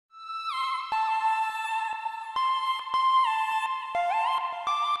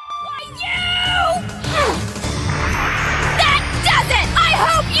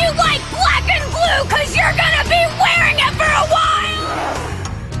You like black and blue because you're gonna be wearing it for a while!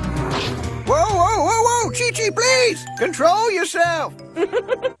 Whoa, whoa, whoa, whoa! Chi-Chi, please! Control yourself!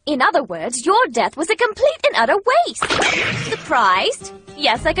 In other words, your death was a complete and utter waste. Surprised?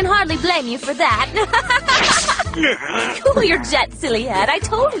 Yes, I can hardly blame you for that. Cool your jet, silly head. I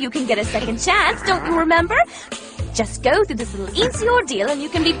told you can get a second chance, don't you remember? Just go through this little easy ordeal and you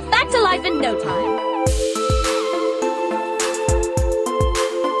can be back to life in no time.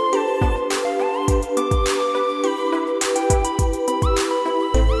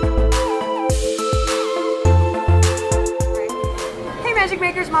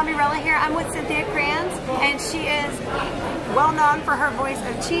 Makers, Mombierella here. I'm with Cynthia Cranz, and she is well known for her voice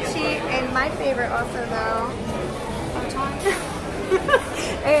of Chi-Chi, and my favorite also though, Botan.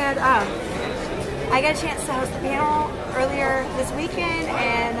 And I got a chance to host the panel earlier this weekend,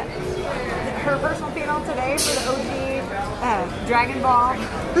 and her personal panel today for the OG Dragon Ball.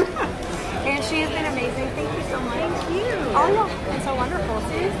 And she has been amazing. Thank you so much. Thank you. Oh, you've been so wonderful,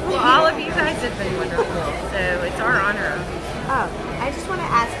 too. Well, all of you guys have been wonderful, so it's our honor. I just want to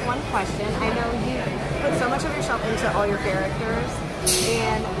ask one question. I know you put so much of yourself into all your characters,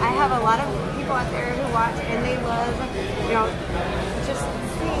 and I have a lot of people out there who watch, and they love, you know, just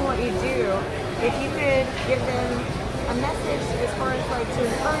seeing what you do. If you could give them a message as far as like to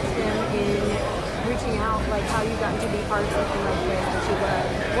encourage them in reaching out, like how you got to be part of something like this that you love,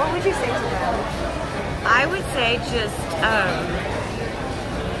 what would you say to them? I would say just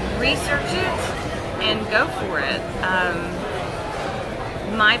research it and go for it.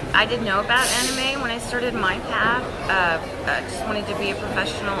 I didn't know about anime when I started my path. I just wanted to be a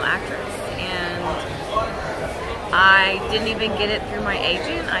professional actress, and I didn't even get it through my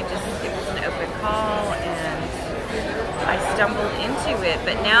agent. It was an open call, and I stumbled into it.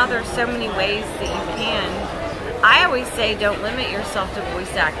 But now there's so many ways that you can. I always say don't limit yourself to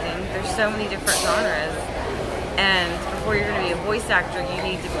voice acting. There's so many different genres, and before you're going to be a voice actor, you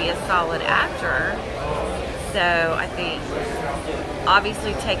need to be a solid actor. So I think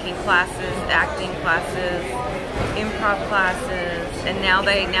obviously taking classes, acting classes, improv classes, and now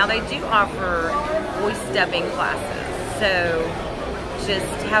they do offer voice dubbing classes. So just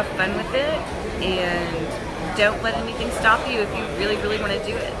have fun with it and don't let anything stop you if you really, really want to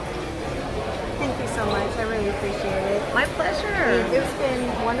do it. Thank you so much. I really appreciate it. My pleasure. It's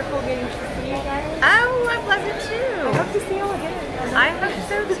been wonderful getting to see you guys. Oh, my pleasure too. I hope to see you again. I hope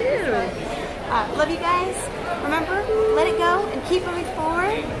so too. Love you guys. Remember, let it go and keep moving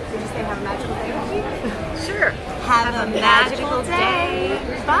forward. Did you say have a magical day with you? Sure. Have a magical day.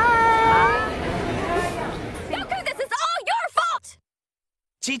 Bye. Goku, this is all your fault!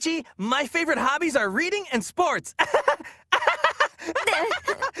 Chi-Chi, my favorite hobbies are reading and sports.